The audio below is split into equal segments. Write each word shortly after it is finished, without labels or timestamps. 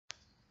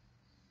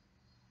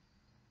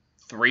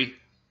3,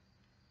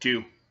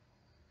 2,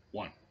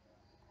 1.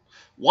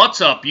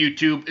 What's up,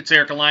 YouTube? It's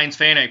Eric, a Lions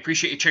fan. I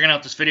appreciate you checking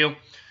out this video.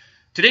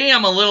 Today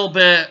I'm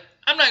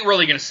not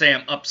really going to say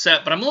I'm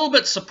upset, but I'm a little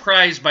bit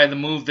surprised by the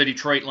move the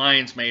Detroit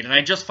Lions made. And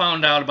I just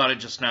found out about it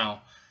just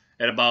now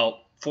at about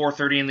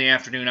 4:30 in the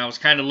afternoon. I was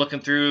kind of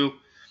looking through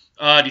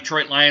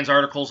Detroit Lions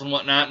articles and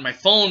whatnot, and my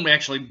phone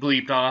actually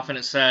bleeped off, and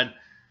it said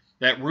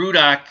that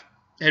Ruddock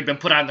had been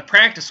put on the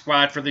practice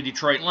squad for the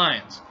Detroit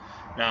Lions.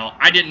 Now,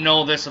 I didn't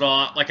know this at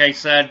all. Like I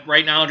said,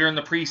 right now during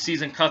the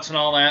preseason cuts and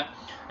all that,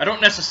 I don't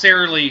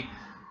necessarily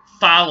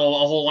follow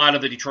a whole lot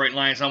of the Detroit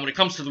Lions. Now, when it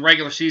comes to the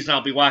regular season,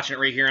 I'll be watching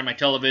it right here on my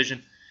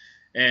television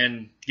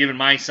and giving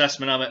my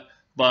assessment of it.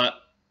 But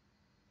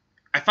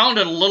I found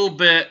it a little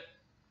bit,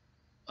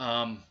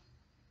 I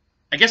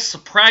guess,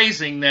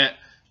 surprising that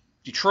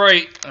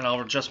Detroit, and I'll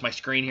adjust my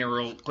screen here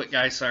real quick,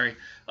 guys, sorry.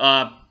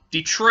 The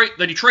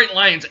Detroit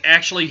Lions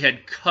actually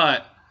had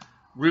cut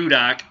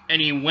Ruddock,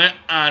 and he went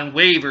on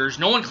waivers.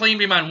 No one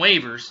claimed him on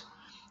waivers,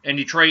 and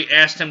Detroit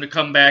asked him to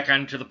come back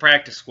onto the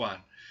practice squad.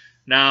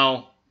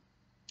 Now,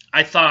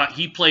 I thought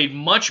he played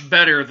much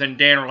better than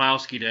Dan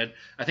Orlovsky did.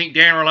 I think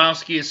Dan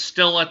Orlovsky is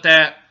still at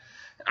that.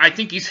 I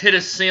think he's hit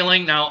his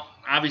ceiling. Now,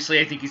 obviously,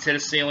 I think he's hit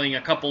his ceiling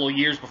a couple of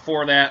years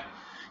before that.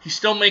 He's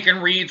still making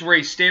reads where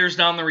he stares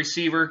down the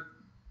receiver.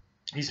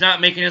 He's not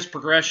making his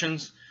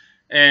progressions.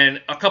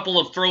 And a couple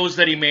of throws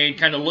that he made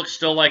kind of look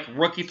still like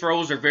rookie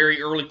throws or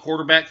very early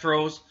quarterback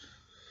throws.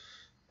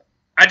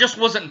 I just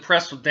wasn't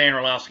impressed with Dan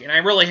Orlovsky, and I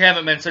really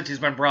haven't been since he's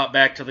been brought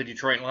back to the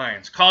Detroit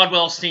Lions.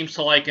 Caldwell seems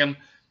to like him,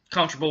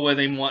 comfortable with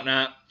him,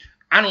 whatnot.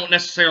 I don't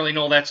necessarily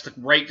know that's the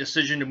right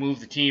decision to move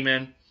the team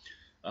in.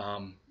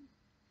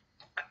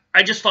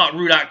 I just thought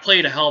Ruddock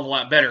played a hell of a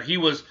lot better. He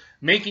was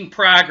making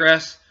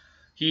progress.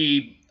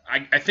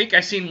 I think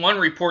I seen one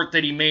report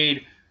that he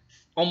made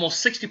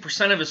almost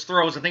 60% of his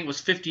throws. I think it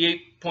was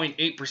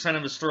 58.8%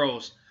 of his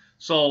throws.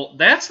 So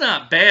that's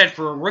not bad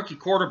for a rookie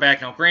quarterback.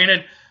 Now,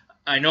 granted,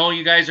 I know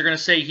you guys are going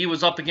to say he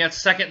was up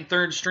against second and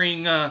third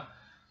string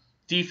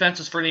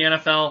defenses for the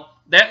NFL.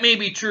 That may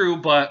be true,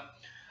 but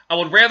I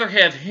would rather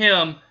have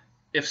him,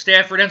 if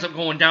Stafford ends up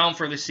going down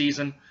for the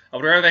season, I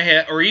would rather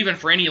have, or even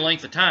for any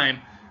length of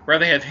time,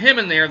 rather have him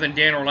in there than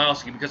Dan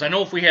Orlovsky, because I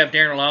know if we have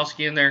Dan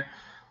Orlovsky in there,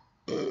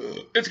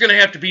 it's going to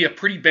have to be a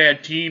pretty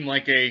bad team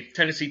like a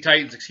Tennessee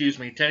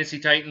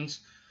Titans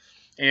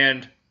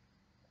and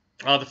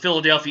the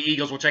Philadelphia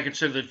Eagles, which I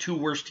consider the two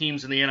worst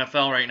teams in the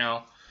NFL right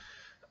now.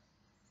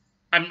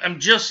 I don't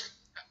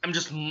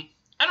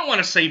want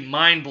to say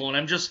mind blown.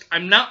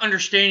 I'm not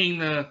understanding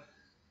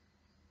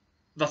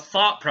the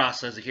thought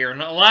process here,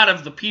 and a lot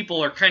of the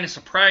people are kind of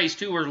surprised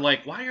too. Are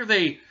like, why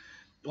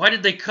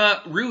did they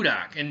cut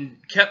Ruddock and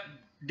kept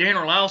Dan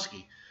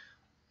Orlovsky?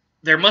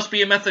 There must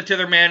be a method to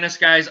their madness,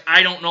 guys.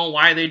 I don't know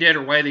why they did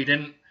or why they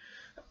didn't.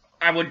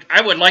 I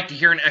would like to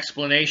hear an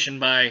explanation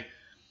by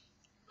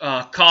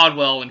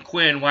Caldwell and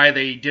Quinn why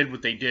they did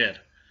what they did.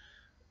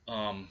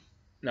 Now,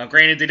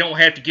 granted, they don't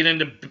have to get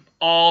into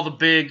all the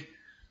big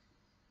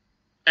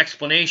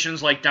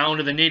explanations, like down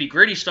to the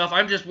nitty-gritty stuff.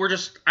 I'm just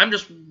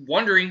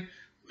wondering.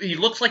 He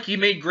looks like he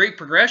made great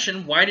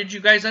progression. Why did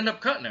you guys end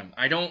up cutting him?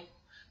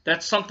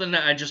 That's something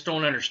that I just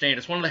don't understand.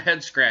 It's one of the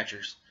head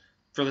scratchers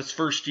for this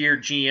first year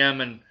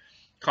GM, and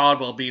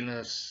Caldwell being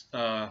this,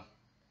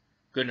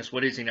 goodness,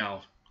 what is he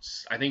now?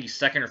 I think he's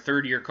second or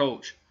third year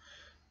coach.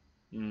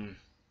 And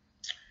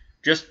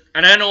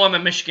I know I'm a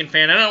Michigan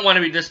fan. I don't want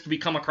to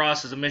come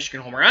across as a Michigan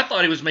homer. I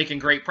thought he was making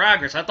great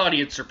progress. I thought he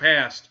had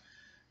surpassed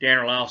Dan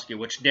Orlovsky,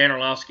 which Dan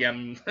Orlovsky,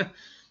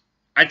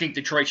 I think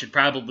Detroit should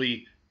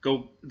probably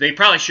go. They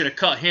probably should have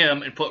cut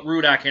him and put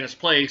Ruddock in his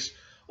place.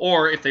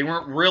 Or if they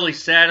weren't really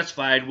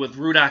satisfied with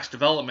Ruddock's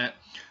development,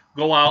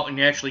 go out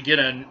and actually get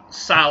a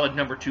solid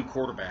number 2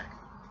 quarterback.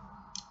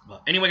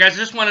 But anyway, guys, I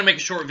just wanted to make a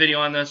short video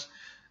on this.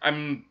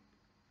 I'm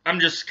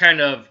just kind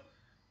of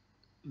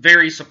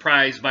very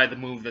surprised by the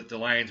move that the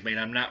Lions made.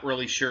 I'm not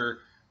really sure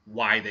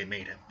why they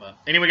made it. But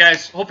anyway,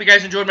 guys, hope you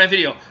guys enjoyed my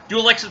video. Do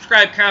a like,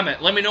 subscribe,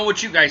 comment. Let me know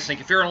what you guys think.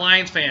 If you're a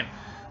Lions fan,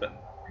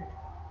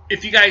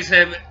 if you guys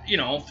have,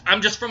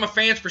 I'm just from a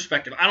fan's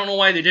perspective. I don't know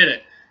why they did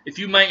it. If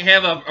you might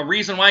have a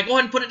reason why, go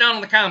ahead and put it down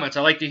in the comments.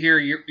 I'd like to hear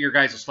your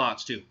guys'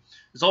 thoughts, too.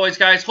 As always,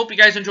 guys, hope you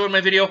guys enjoyed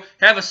my video.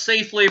 Have a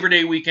safe Labor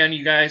Day weekend,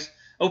 you guys.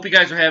 Hope you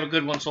guys are having a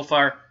good one so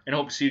far, and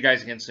hope to see you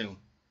guys again soon.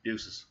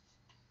 Deuces.